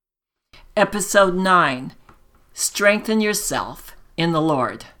Episode 9, Strengthen Yourself in the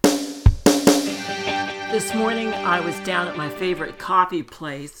Lord. This morning I was down at my favorite coffee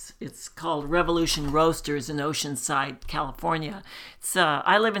place. It's called Revolution Roasters in Oceanside, California.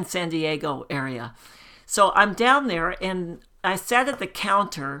 I live in San Diego area. So I'm down there and I sat at the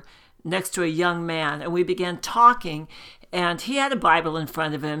counter next to a young man and we began talking, and he had a Bible in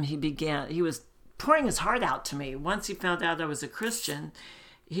front of him. He was pouring his heart out to me. Once he found out I was a Christian,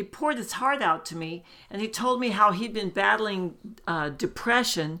 he poured his heart out to me, and he told me how he'd been battling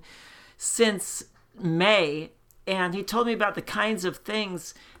depression since May, and he told me about the kinds of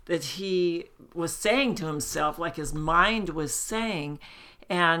things that he was saying to himself, like his mind was saying,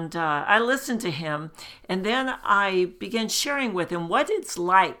 and I listened to him, and then I began sharing with him what it's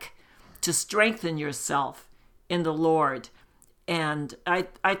like to strengthen yourself in the Lord, and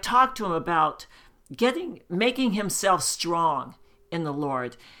I talked to him about making himself strong in the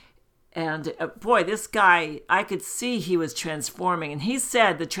Lord. And boy, this guy, I could see he was transforming. And he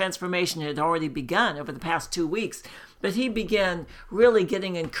said the transformation had already begun over the past 2 weeks. But he began really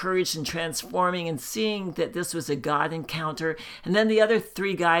getting encouraged and transforming and seeing that this was a God encounter. And then the other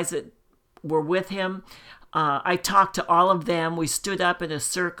 3 guys that were with him, I talked to all of them. We stood up in a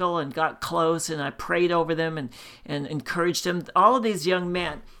circle and got close, and I prayed over them and encouraged them. All of these young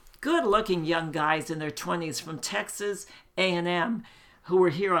men, good-looking young guys in their 20s from Texas A&M, who were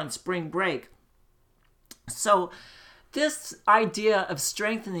here on spring break. So this idea of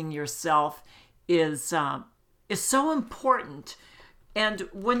strengthening yourself is so important. And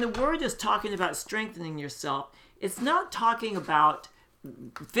when the word is talking about strengthening yourself, it's not talking about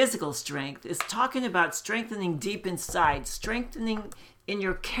physical strength. It's talking about strengthening deep inside, strengthening in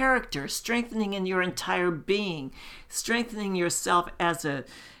your character, strengthening in your entire being, strengthening yourself as a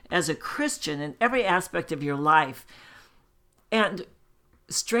Christian in every aspect of your life. And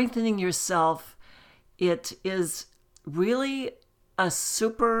strengthening yourself, it is really a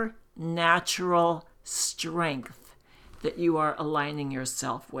supernatural strength that you are aligning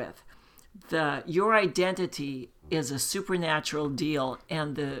yourself with. Your identity is a supernatural deal,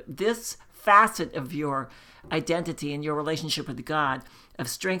 and this facet of your identity and your relationship with God, of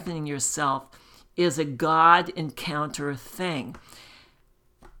strengthening yourself, is a God encounter thing.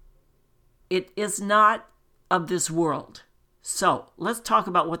 It is not of this world. So let's talk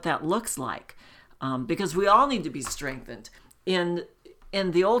about what that looks like, because we all need to be strengthened. In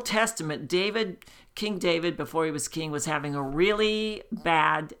the Old Testament, King David, before he was king, was having a really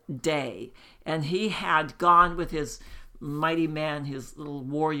bad day, and he had gone with his mighty men, his little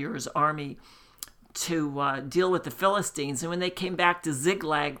warriors, army, to deal with the Philistines. And when they came back to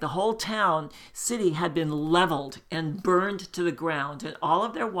Ziklag, the whole city had been leveled and burned to the ground, and all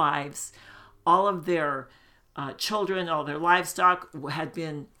of their wives, all of their children, all their livestock had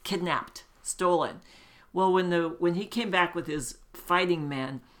been kidnapped, stolen. Well, when he came back with his fighting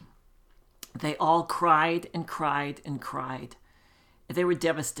men, they all cried and cried and cried. They were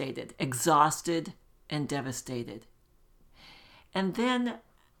devastated, exhausted and devastated. And then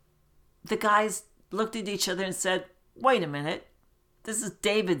the guys looked at each other and said, wait a minute, this is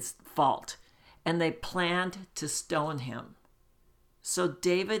David's fault. And they planned to stone him. So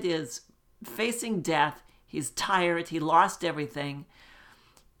David is facing death. He's tired. He lost everything.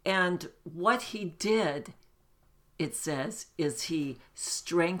 And what he did, it says, is he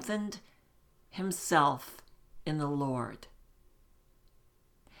strengthened himself in the Lord.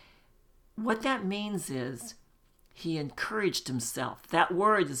 What that means is he encouraged himself. That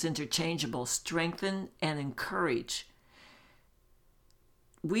word is interchangeable, strengthen and encourage.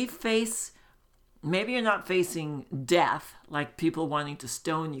 Maybe you're not facing death, like people wanting to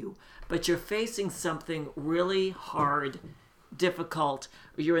stone you, but you're facing something really hard, difficult,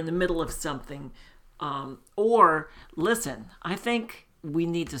 or you're in the middle of something. Or listen, I think we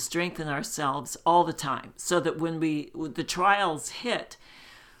need to strengthen ourselves all the time so that when the trials hit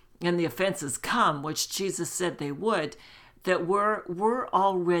and the offenses come, which Jesus said they would, that we're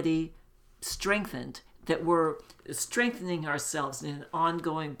already strengthened, that we're strengthening ourselves in an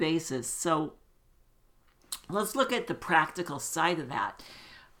ongoing basis. So let's look at the practical side of that.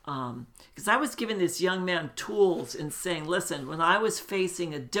 Because I was giving this young man tools and saying, listen, when I was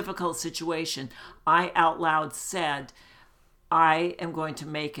facing a difficult situation, I out loud said, I am going to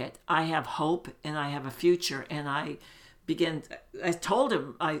make it. I have hope and I have a future. And I told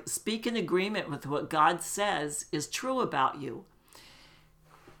him, I speak in agreement with what God says is true about you.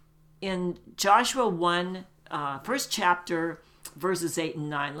 In Joshua 1, first chapter, verses 8 and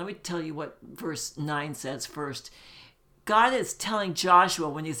 9, let me tell you what verse 9 says first. God is telling Joshua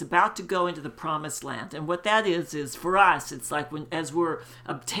when he's about to go into the promised land. And what that is for us, it's like as we're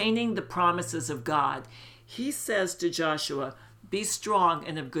obtaining the promises of God, he says to Joshua, be strong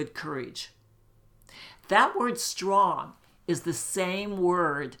and of good courage. That word strong is the same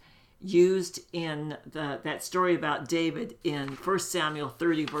word used in that story about David in 1 Samuel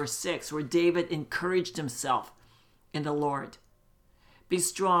 30, verse 6, where David encouraged himself in the Lord. Be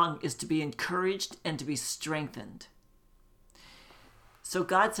strong is to be encouraged and to be strengthened. So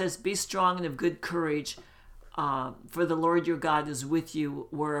God says, be strong and of good courage, for the Lord your God is with you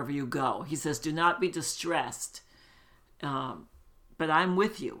wherever you go. He says, do not be distressed, but I'm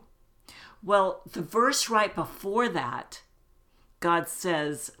with you. Well, the verse right before that, God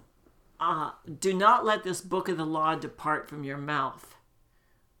says, do not let this book of the law depart from your mouth.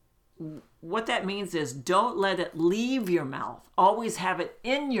 What that means is don't let it leave your mouth. Always have it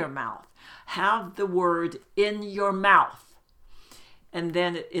in your mouth. Have the word in your mouth. And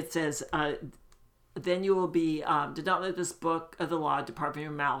then it says, then you will be, do not let this book of the law depart from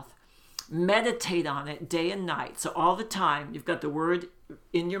your mouth. Meditate on it day and night. So all the time, you've got the word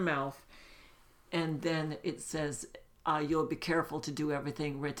in your mouth. And then it says, you'll be careful to do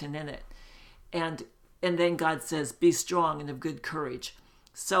everything written in it. And then God says, be strong and of good courage.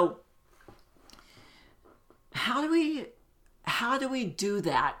 So how do we do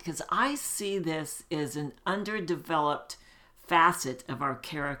that? Because I see this as an underdeveloped facet of our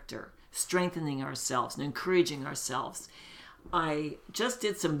character, strengthening ourselves and encouraging ourselves. I just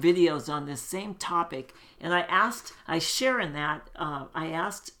did some videos on this same topic, and I asked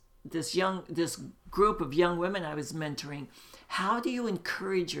this group of young women I was mentoring, how do you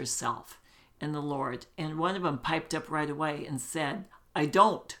encourage yourself in the Lord? And one of them piped up right away and said, I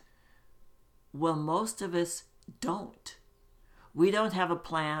don't. Well, most of us don't. We don't have a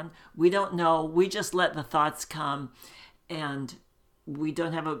plan. We don't know. We just let the thoughts come, and we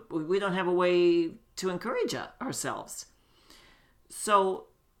don't have a way to encourage ourselves. So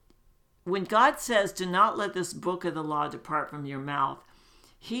when God says, do not let this book of the law depart from your mouth,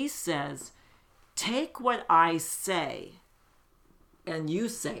 he says, take what I say and you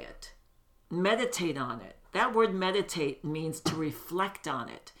say it. Meditate on it. That word meditate means to reflect on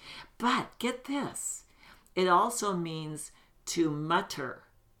it. But get this, it also means to mutter.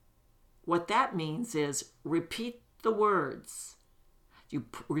 What that means is repeat the words. You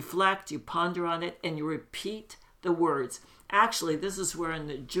reflect, you ponder on it, and you repeat the words. Actually, this is where in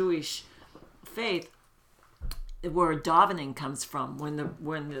the Jewish faith, where davening comes from. When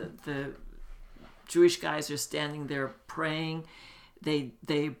the Jewish guys are standing there praying, they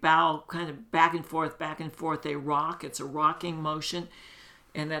bow kind of back and forth, they rock. It's a rocking motion,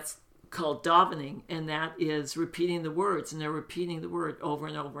 and that's called davening, and that is repeating the words, and they're repeating the word over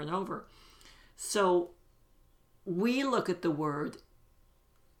and over and over. So we look at the word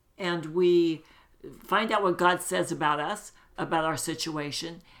and we find out what God says about us, about our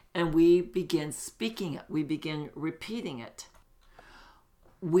situation, and we begin speaking it. We begin repeating it.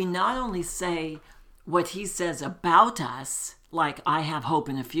 We not only say what he says about us, like I have hope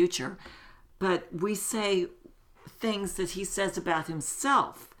in the future, but we say things that he says about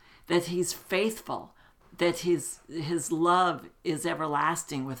himself, that he's faithful, that his love is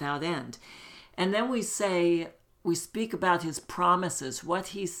everlasting without end. And then we speak about his promises, what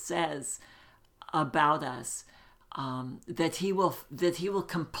he says about us, that he will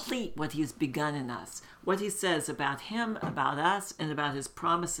complete what he's begun in us, what he says about him, about us, and about his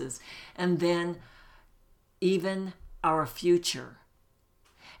promises, and then even our future.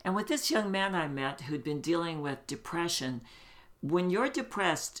 And with this young man I met who'd been dealing with depression, when you're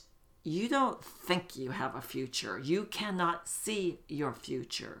depressed, you don't think you have a future. You cannot see your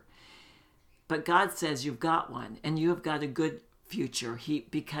future. But God says you've got one, and you have got a good future.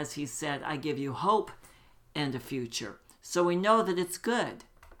 Because he said, I give you hope and a future. So we know that it's good.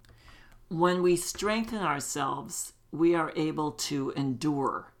 When we strengthen ourselves, we are able to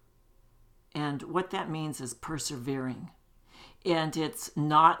endure. And what that means is persevering. And it's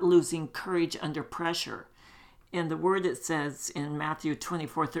not losing courage under pressure. In the word it says in Matthew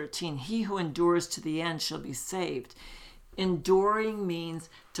 24:13, he who endures to the end shall be saved. Enduring means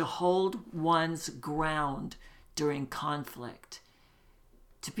to hold one's ground during conflict.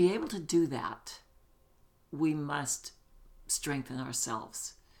 To be able to do that, we must strengthen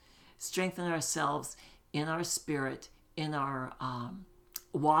ourselves. Strengthen ourselves in our spirit, in our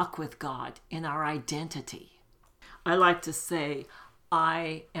walk with God, in our identity. I like to say,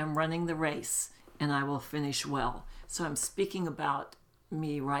 I am running the race and I will finish well. So I'm speaking about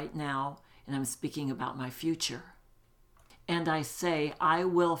me right now, and I'm speaking about my future. And I say, I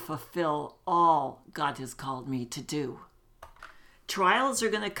will fulfill all God has called me to do. trials are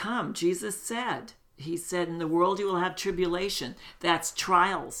going to come. Jesus said, he said, in the world you will have tribulation. That's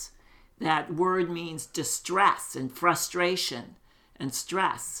trials. That word means distress and frustration and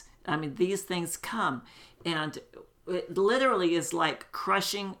stress. I mean, these things come. And it literally is like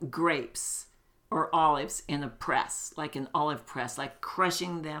crushing grapes or olives in a press, like an olive press, like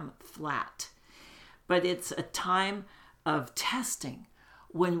crushing them flat. But it's a time of testing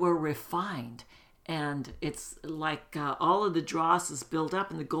when we're refined. And it's like all of the dross is built up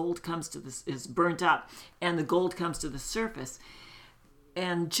and the gold is burnt up and the gold comes to the surface.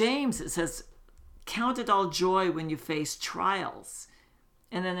 And James, it says, count it all joy when you face trials.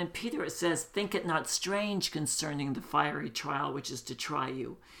 And then in Peter it says, think it not strange concerning the fiery trial which is to try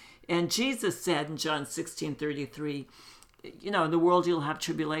you. And Jesus said in John 16:33, in the world you'll have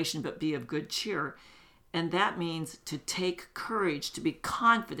tribulation, but be of good cheer. And that means to take courage, to be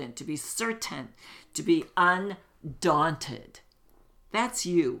confident, to be certain, to be undaunted. That's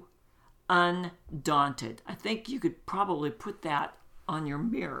you, undaunted. I think you could probably put that on your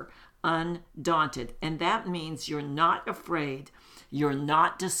mirror, undaunted. And that means you're not afraid, you're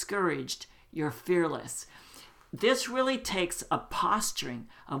not discouraged, you're fearless. This really takes a posturing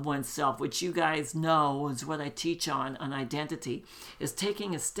of oneself, which you guys know is what I teach on identity, is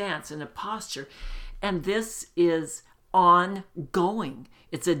taking a stance and a posture. And this is ongoing.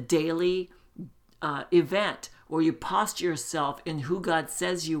 It's a daily event where you posture yourself in who God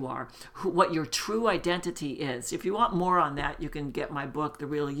says you are, what your true identity is. If you want more on that, you can get my book, The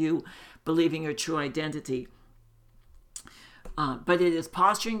Real You, Believing Your True Identity. But it is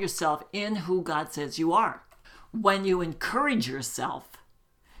posturing yourself in who God says you are. When you encourage yourself,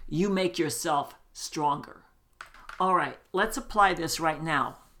 you make yourself stronger. All right, let's apply this right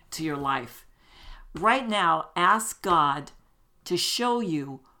now to your life. Right now, ask God to show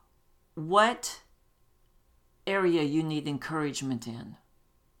you what area you need encouragement in.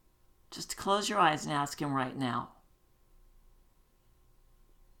 Just close your eyes and ask Him right now.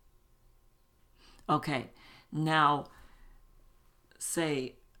 Okay, now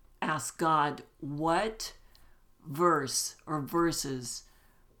ask God, what verse or verses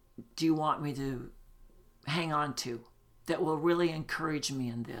do you want me to hang on to that will really encourage me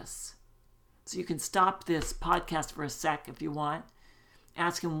in this? So you can stop this podcast for a sec if you want.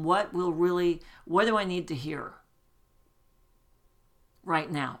 Ask Him, what do I need to hear right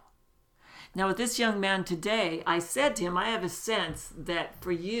now? Now with this young man today, I said to him, I have a sense that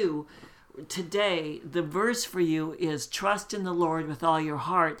for you today, the verse for you is trust in the Lord with all your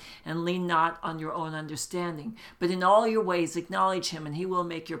heart and lean not on your own understanding. But in all your ways acknowledge Him and He will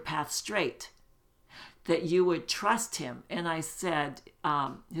make your path straight. That you would trust Him. And I said,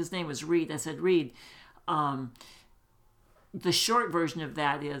 his name was Reed. I said, Reed, the short version of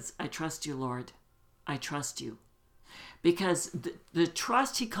that is, I trust you, Lord. I trust you. Because the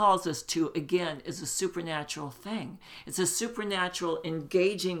trust He calls us to, again, is a supernatural thing. It's a supernatural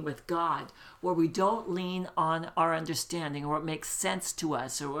engaging with God where we don't lean on our understanding or what makes sense to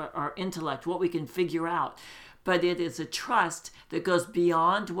us or our intellect, what we can figure out. But it is a trust that goes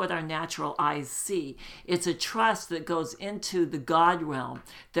beyond what our natural eyes see. It's a trust that goes into the God realm,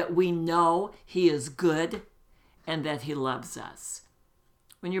 that we know He is good and that He loves us.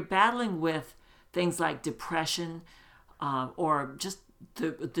 When you're battling with things like depression or just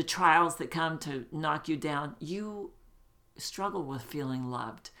the trials that come to knock you down, you struggle with feeling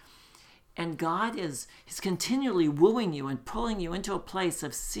loved. And God is continually wooing you and pulling you into a place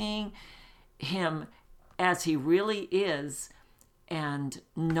of seeing Him as He really is, and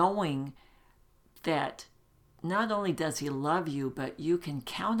knowing that not only does He love you, but you can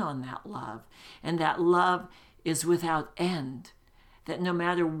count on that love. And that love is without end. That no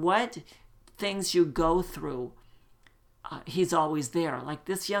matter what things you go through, He's always there. Like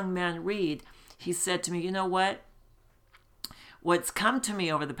this young man, Reed, he said to me, you know what? What's come to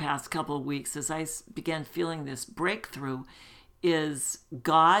me over the past couple of weeks as I began feeling this breakthrough is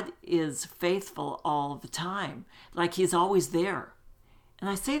God is faithful all the time. Like He's always there. And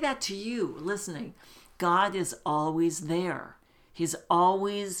I say that to you listening. God is always there. It's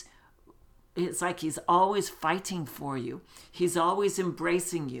like He's always fighting for you. He's always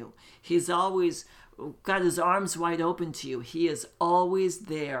embracing you. He's always got His arms wide open to you. He is always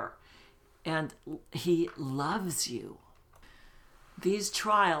there. And He loves you. These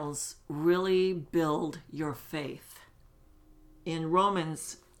trials really build your faith. In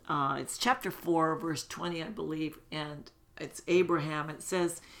Romans, it's chapter 4, verse 20, I believe, and it's Abraham. It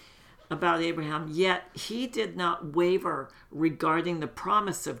says about Abraham, yet he did not waver regarding the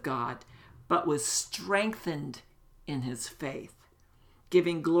promise of God, but was strengthened in his faith,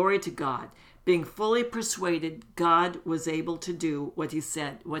 giving glory to God, being fully persuaded God was able to do what he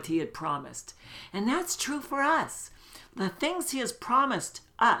said, what he had promised. And that's true for us. The things he has promised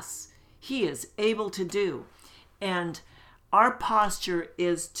us, he is able to do. And our posture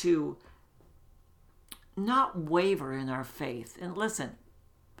is to not waver in our faith. And listen,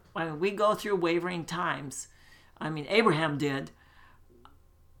 when we go through wavering times, Abraham did,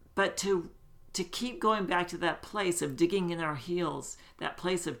 but to keep going back to that place of digging in our heels, that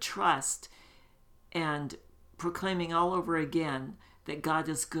place of trust, and proclaiming all over again that God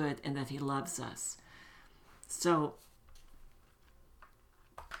is good and that he loves us. So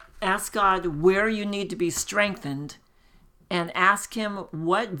ask God where you need to be strengthened, and ask him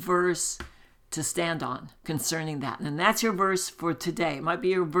what verse to stand on concerning that. And that's your verse for today. It might be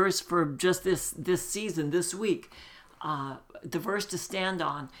your verse for just this season, this week. The verse to stand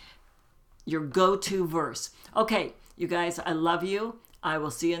on, your go-to verse. Okay, you guys, I love you. I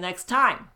will see you next time.